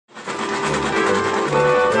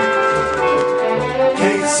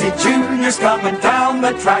Casey Jr.'s coming down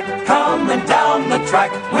the track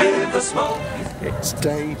with a smoke. It's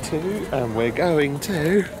day 2 and we're going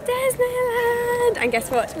to Disneyland! And guess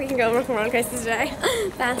what? We can go on rock and roller coaster today.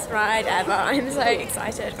 Best ride ever. I'm so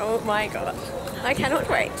excited. Oh my god. I cannot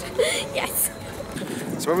wait. Yes.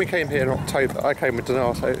 So when we came here in October, I came with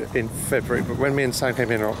Donato in February, but when me and Sam came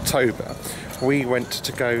here in October, we went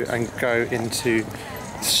to go into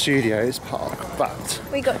the Studios Park, but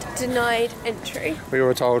we got denied entry. We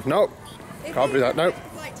were told, nope, can't do that, nope.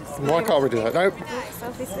 Why can't we do that? Nope.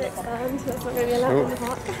 Selfie stick stand, that's not going to be allowed in the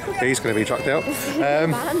park. He's going to be chucked out.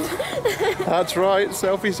 That's right,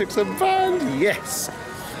 selfie sticks and banned, yes.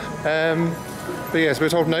 But yes, we were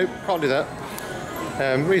told, nope, can't do that.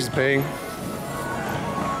 Reason being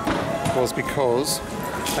was because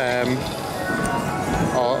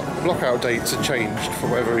our blockout dates had changed for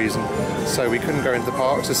whatever reason, so we couldn't go into the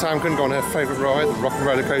park. So Sam couldn't go on her favourite ride, the rock and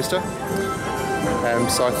roller coaster.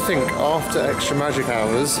 So I think after extra magic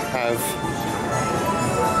hours have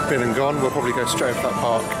been and gone, we'll probably go straight to that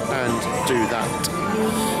park and do that.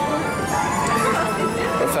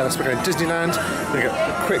 But first we're going to Disneyland, we're going to get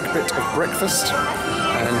a quick bit of breakfast,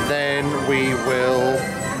 and then we will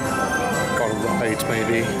go on a ride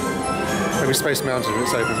maybe Space Mountain when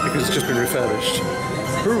it's open, because it's just been refurbished.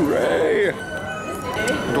 Hooray!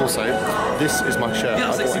 And also, this is my shirt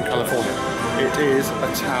I bought in California. It is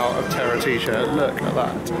a Tower of Terror t-shirt. Look at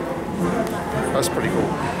that. That's pretty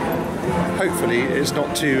cool. Hopefully it's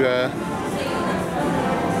not too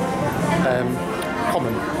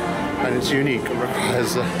common and it's unique and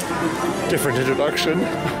requires a different introduction.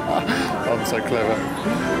 I'm so clever.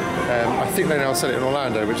 I think they now sell it in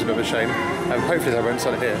Orlando, which is a bit of a shame. Hopefully they won't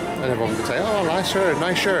sell it here and everyone can say, oh, nice shirt,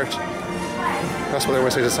 nice shirt. That's what they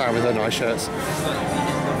always say to Sam with their nice shirts.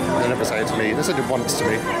 They never say it to me. They said it once to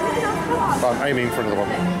me. But I'm aiming for another one.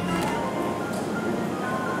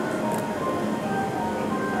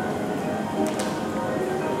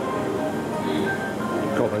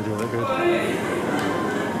 God, they do look good.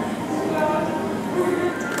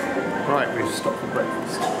 Right, we've stopped for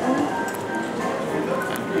breakfast.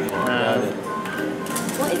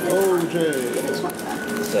 What is it? OJ! It's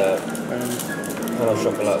kind of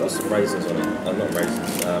chocolate with some raisins on it. Not raisins.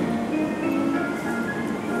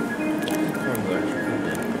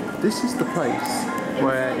 This is the place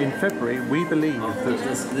where in February we believe that...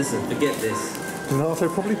 Listen, forget this. Donato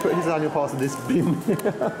probably put his annual pass in this bin.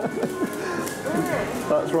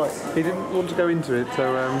 That's right. He didn't want to go into it,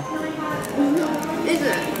 so... Is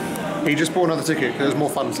it? He just bought another ticket because it was more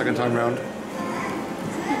fun the second time round.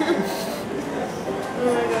 Oh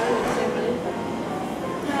my god.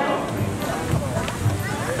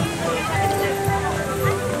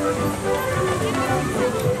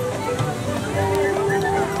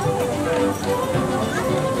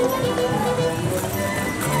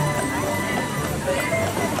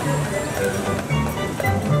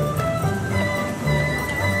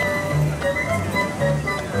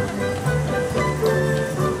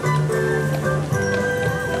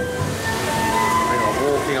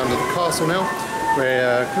 Now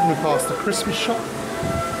we're coming past the Christmas shop,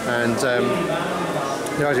 and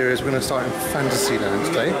the idea is we're going to start in Fantasyland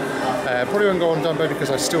today. Probably won't go on Dumbo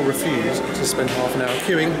because I still refuse to spend half an hour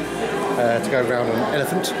queuing to go around on an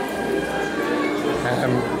elephant.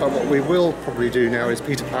 But what we will probably do now is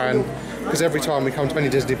Peter Pan, because every time we come to any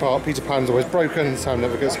Disney park, Peter Pan's always broken and Sam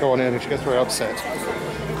never gets to go on in and she gets very upset.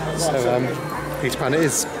 So Peter Pan it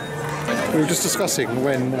is. We were just discussing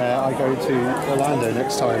when I go to Orlando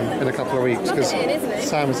next time in a couple of weeks, because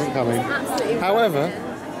Sam isn't coming. However,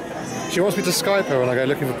 she wants me to Skype her when I go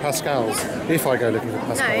looking for Pascal's, if I go looking for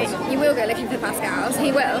Pascal's. No, you will go looking for Pascal's.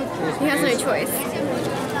 He will. He has no choice.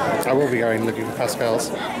 I will be going looking for Pascal's.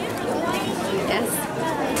 Yes.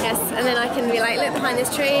 Yes, and then I can be like, look behind this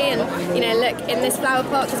tree, and you know, look in this flower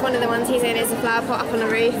pot, because one of the ones he's in is a flower pot up on the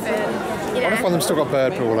roof, and you know. I find them still got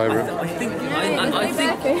bird poo all over it. I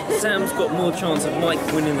think Sam's got more chance of Mike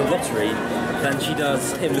winning the lottery than she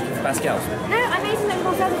does him looking for Pascal's. No, I made some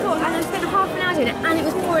little further thought, and I spent half an hour doing it, and it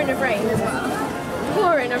was pouring of rain as well.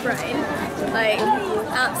 Pouring of rain. Like,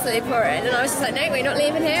 absolutely pouring. And I was just like, no, we're not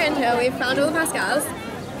leaving here until we've found all the Pascals.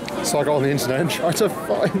 So I got on the internet and tried to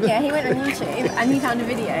find them. Yeah, he went on YouTube and he found a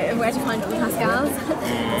video of where to find all the Pascals.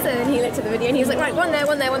 So then he looked at the video and he was like, right, one there,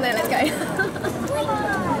 let's go.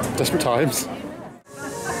 Desperate times.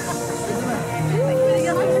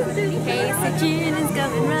 Casey June is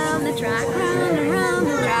going round the track, round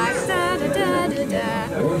the track, da da da da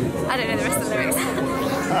da. I don't know the rest of the lyrics.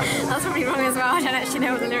 That's probably wrong as well, I don't actually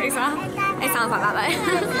know what the lyrics are. It sounds like that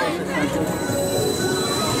though.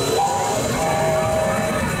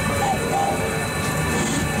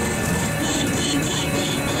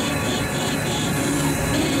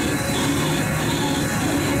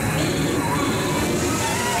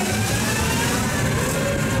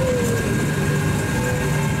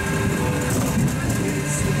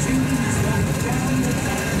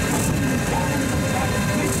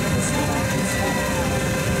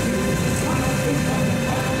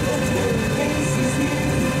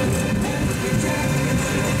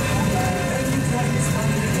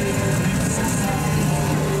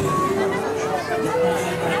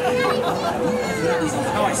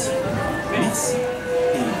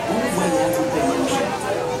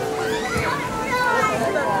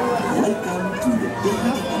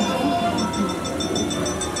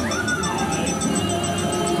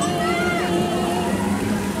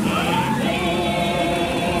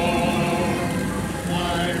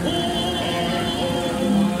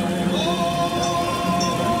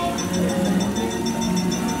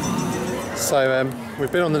 So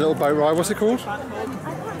we've been on the little boat ride. What's it called? Like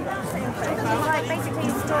basically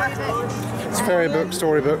a storybook. It's fairy book,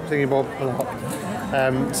 storybook, thingy bob,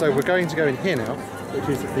 blah. So we're going to go in here now, which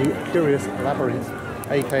is the Curious Labyrinth,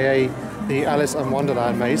 aka the Alice in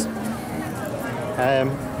Wonderland maze.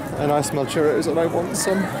 And I smell churros and I want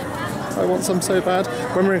some. I want some so bad.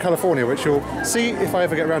 When we're in California, which you'll see if I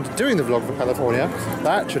ever get around to doing the vlog from California,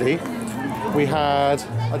 that actually we had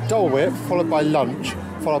a Dole Whip followed by lunch,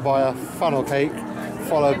 followed by a funnel cake,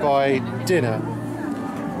 followed by dinner.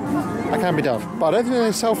 I can be done, but I don't think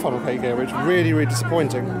they sell funnel cake here, which is really, really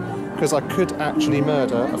disappointing because I could actually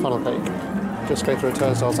murder a funnel cake. Just go through a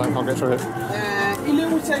turnstile so I can't get through it.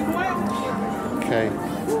 Okay,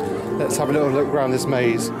 let's have a little look around this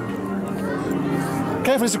maze.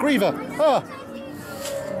 Careful, it's a griever! Ah!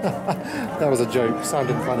 That was a joke,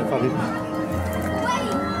 sounded kind of funny.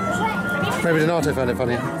 Maybe Donato found it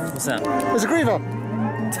funny. What's that? There's a griever!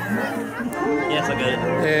 Yes, I get it.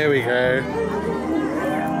 Here we go.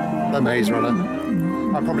 The Maze Runner.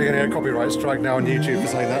 I'm probably going to get a copyright strike now on YouTube for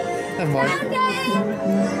saying that. Never mind.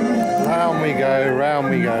 Round we go, round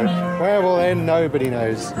we go. Where will end? Nobody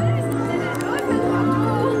knows.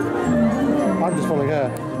 I'm just following her.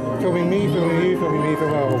 Filming me, filming you, filming me,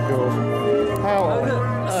 filming... Oh, God. How? Oh, look,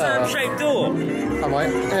 a sand-shaped door. Am I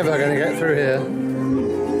ever going to get through here?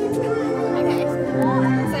 Okay.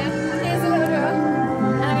 So here's the little door.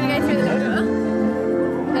 And I'm going to go through the little door.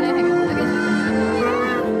 And then hang on. Okay.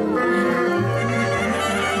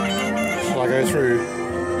 Shall I go through?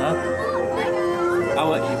 Huh? Oh,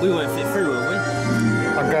 we won't fit through, will we?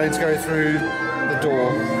 I'm going to go through the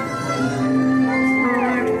door.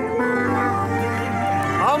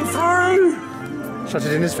 I'm through! Shut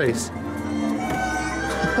it in his face.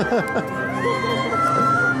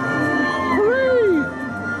 Hooray!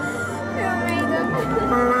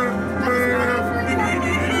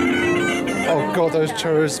 Oh God, those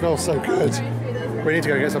churros smell so good. We need to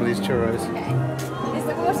go get some of these churros. Okay. Is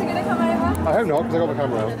the water going to come over? I hope not, because I got my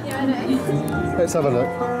camera out. Yeah, I know. Let's have a look.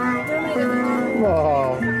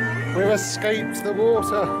 Oh, we've escaped the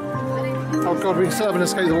water. Oh God, we still haven't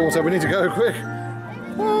escaped the water. We need to go quick.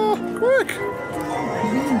 Oh, quick!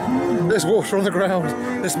 There's water on the ground.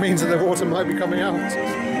 This means that the water might be coming out.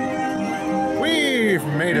 We've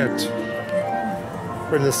made it.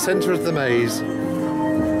 We're in the centre of the maze.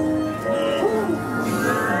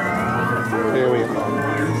 Here we are.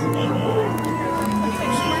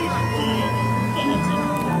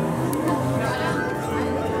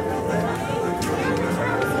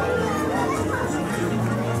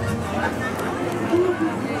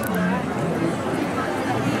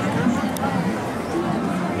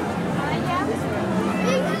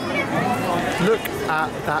 Look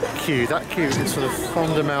at that queue. That queue is for the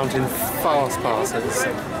Fonda Mountain Fast Passes.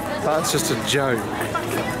 That's just a joke.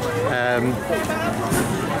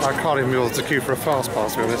 I can't even be able to queue for a Fast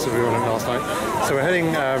Pass, to be honest, if we went last night. So we're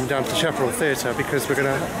heading down to the Chaparral Theatre because we're going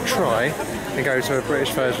to try and go to a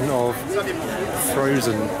British version of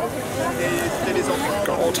Frozen.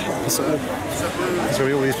 God, so there's going to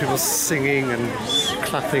be all these people singing and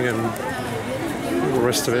clapping and all the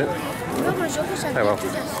rest of it. Oh well,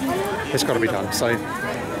 it's got to be done. So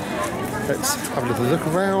let's have a little look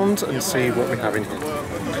around and see what we have in here.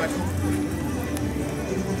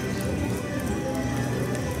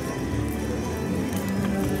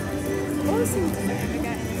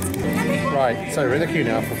 Right, so we're in the queue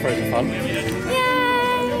now for Frozen Fun.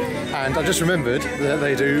 And I just remembered that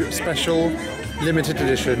they do special limited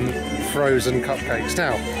edition Frozen cupcakes.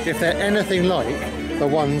 Now, if they're anything like the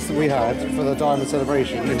ones that we had for the Diamond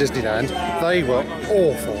Celebration in Disneyland, they were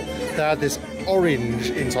awful. They had this orange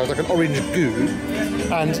inside, like an orange goo,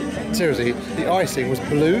 and seriously, the icing was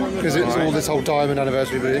blue because it's all this whole Diamond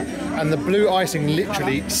anniversary blue, and the blue icing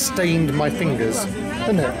literally stained my fingers,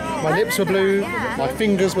 didn't it? My lips were blue, my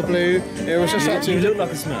fingers were blue. It was just absolutely. You look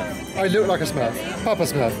like a Smurf. I look like a Smurf, Papa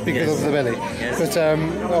Smurf, because of the belly. Yes. But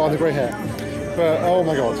oh, and the grey hair. But oh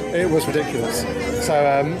my God, it was ridiculous. So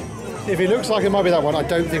if it looks like it might be that one, I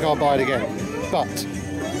don't think I'll buy it again. But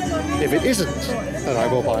if it isn't, then I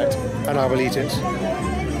will buy it and I will eat it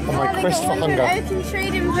on my quest for hunger. Open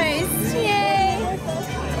trading post, yay!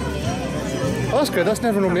 Oh, that's good. That's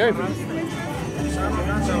never normally open.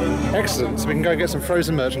 Excellent. So we can go and get some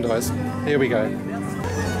Frozen merchandise. Here we go.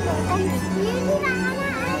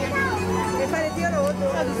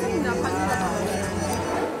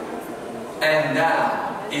 And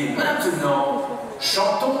now, et maintenant,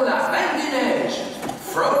 chantons la Reine des Neiges.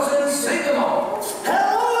 Frozen sing-along.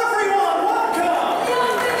 Hello everyone, welcome!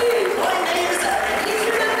 My name is Eric.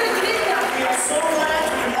 We are so glad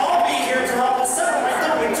you can all be here to help us celebrate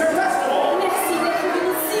the Winter Festival.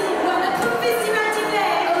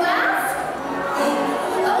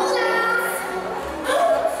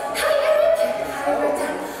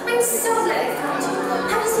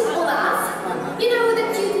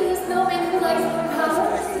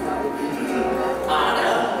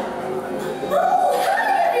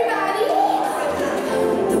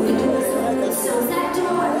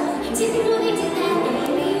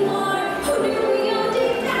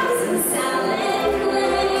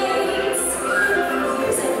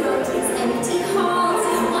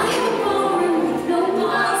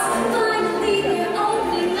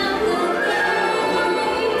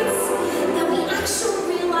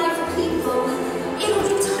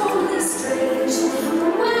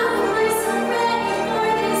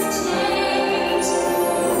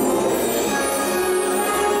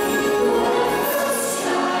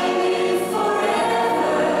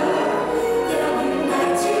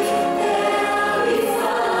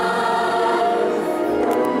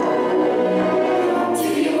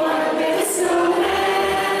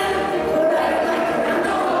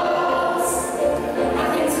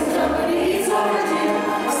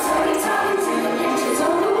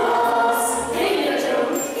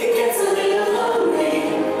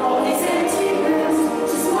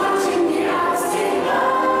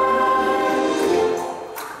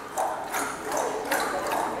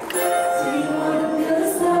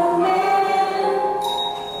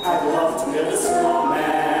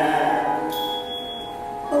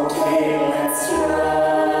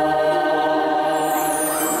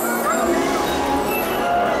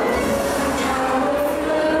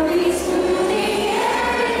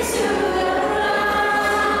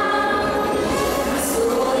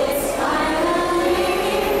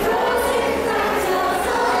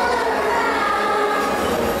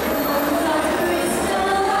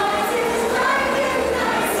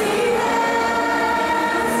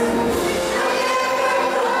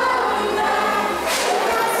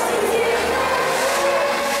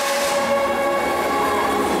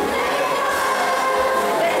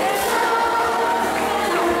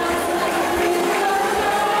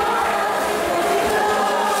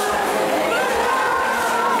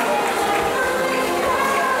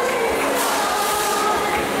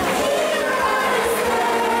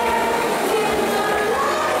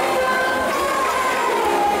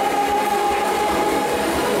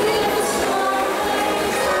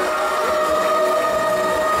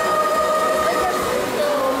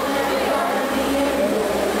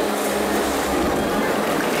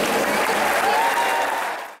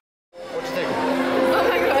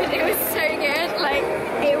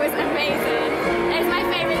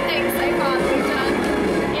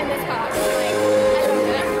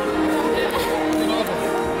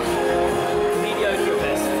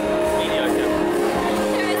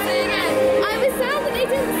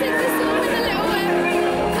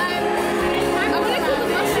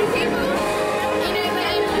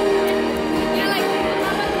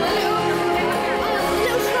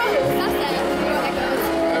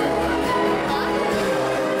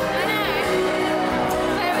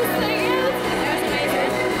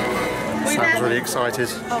 really excited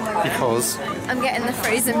because I'm getting the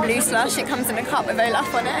frozen blue slush. It comes in a cup with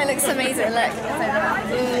Olaf on it. It looks amazing. Look.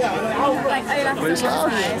 Like Olaf blue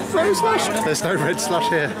slush. Blue slush. There's no red slush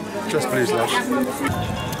here, just blue slush.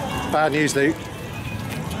 Bad news, Luke.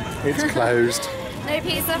 It's closed. No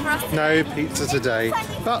pizza for us. No pizza today,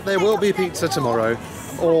 but there will be pizza tomorrow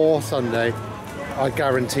or Sunday. I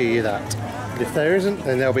guarantee you that. But if there isn't,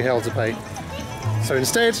 then there'll be hell to pay. So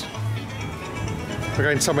instead, we're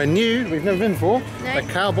going somewhere new we've never been before. No. A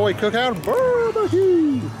cowboy cookout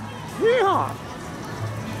barbecue. Yeah.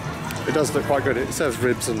 It does look quite good. It serves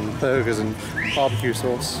ribs and burgers and barbecue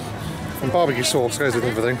sauce. And barbecue sauce goes with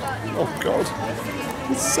everything. Oh God,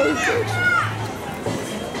 it's so good.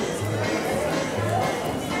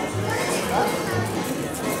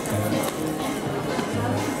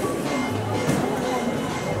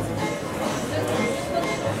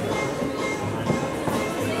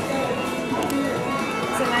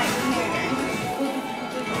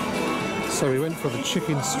 So we went for the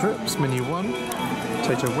chicken strips, menu 1,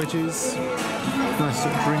 potato wedges, nice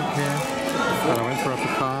little drink here, and I went for a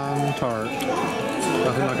pecan tart.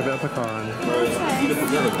 Nothing like a bit of pecan.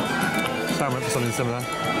 Sam went for something similar,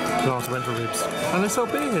 and I also went for ribs. And they sell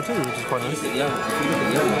beer here too, which is quite nice.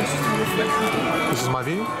 This is my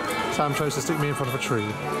view. Sam chose to stick me in front of a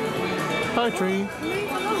tree. Hi tree!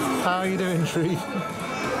 How are you doing, tree?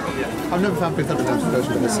 I've never found Big Thunder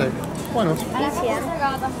version of this, so why not?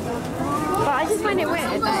 But I just find it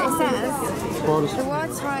weird that it says the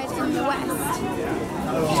wildest ride in the west,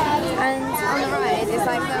 and on the ride it's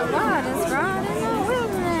like the wildest ride in the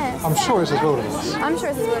wilderness. I'm sure it says wilderness. I'm sure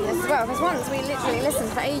it says wilderness as well, because once we literally listened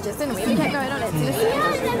for ages, didn't we? We kept going on it to listen.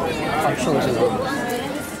 I'm sure it says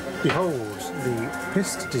wilderness. Behold the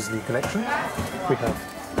Pissed Disney collection. We have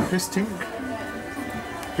Piss Tink,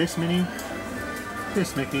 Piss Minnie,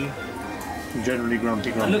 Piss Mickey, and generally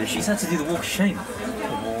Grumpy Grumpy. Look, she's had to do the walk of shame.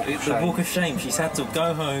 The walk of shame. She's had to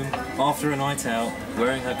go home after a night out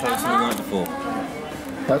wearing her clothes from the night before.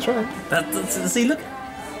 That's right. See, look.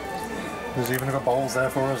 There's even got bowls there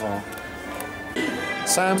for her as well.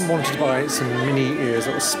 Sam wanted to buy some mini ears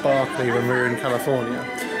that were sparkly when we were in California,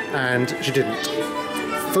 and she didn't.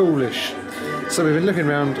 Foolish. So we've been looking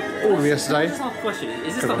around all of yesterday. Just ask a question.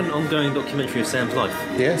 Is this like an ongoing documentary of Sam's life?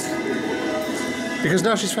 Yes. Because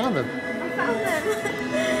now she's found them.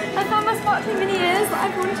 I found my sparkly mini ears that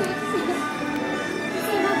I've wanted.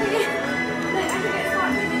 So happy. Look, I could get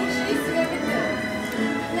sparkly mini shoes to go with them.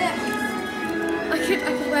 Look, I could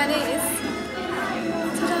wear these.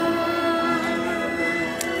 Ta-da!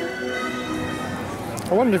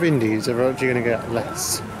 I wonder if Indies are actually going to get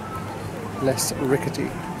less rickety.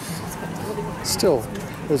 Still,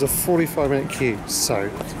 there's a 45-minute queue, so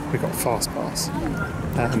we got fast pass.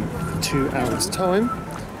 2 hours time.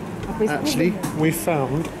 Actually, we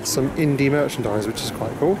found some indie merchandise, which is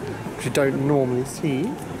quite cool, which you don't normally see.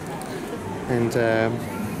 And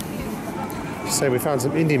so we found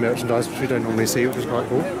some indie merchandise, which we don't normally see, which is quite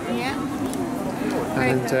cool. Yeah.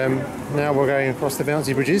 And now we're going across the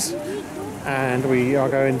bouncy bridges, and we are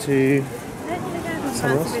going to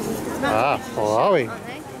somewhere else. Ah, or are we?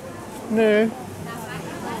 No.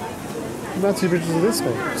 The bouncy bridges are this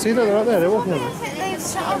way. See, look, they're right there. They're walking over. They've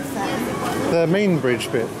shut off then. The main bridge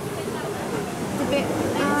bit. Okay.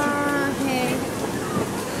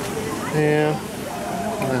 Yeah.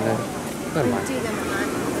 I don't know. Never mind. Do them at night.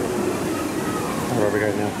 Where are we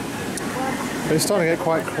going now? But it's starting to get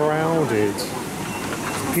quite crowded.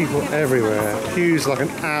 People everywhere. Queues like an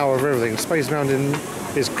hour of everything. Space Mountain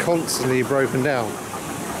is constantly broken down.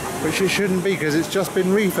 Which it shouldn't be because it's just been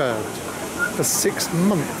refurbed for 6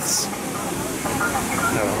 months.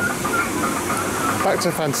 No. Back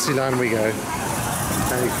to Fantasyland we go.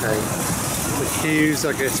 Okay. The queues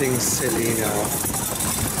are getting silly now.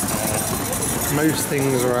 Most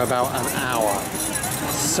things are about an hour.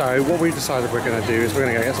 So what we decided we're going to do is we're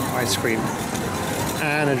going to go get some ice cream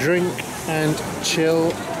and a drink and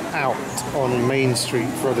chill out on Main Street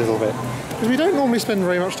for a little bit. Because we don't normally spend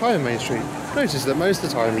very much time on Main Street. Notice that most of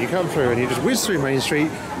the time you come through and you just whiz through Main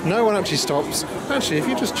Street, no one actually stops. Actually, if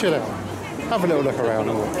you just chill out, have a little look around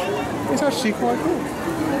and watch, it's actually quite cool.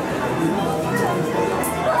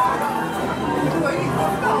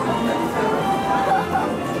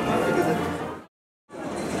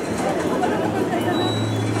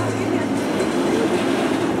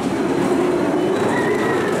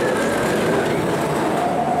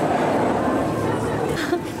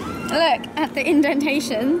 Look at the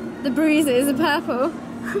indentation, the bruises are purple,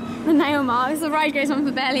 the nail marks. The ride goes on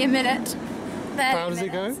for barely a minute. How does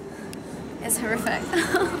it go? It's horrific.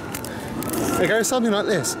 It goes something like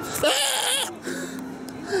this.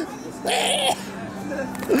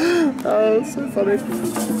 Oh, so funny.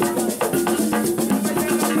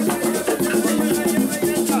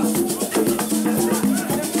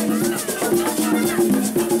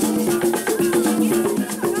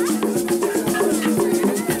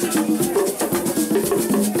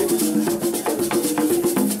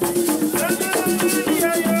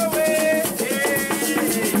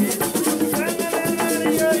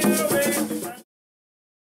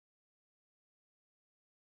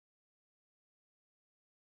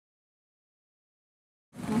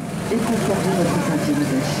 Et conservez votre ceinture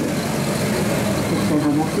attachée. Pour faire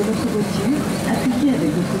avancer votre voiture, appuyez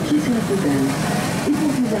avec votre pied sur la pédale. Et pour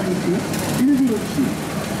vous arrêter, levez les pieds.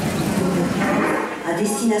 À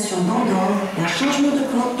destination d'Andorre, un changement de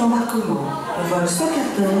porte d'embarquement. Le vol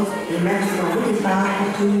 114 est maintenant au départ,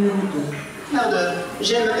 porte numéro 2. Nada,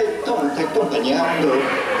 j'aimerais tant t'accompagner à Andorre.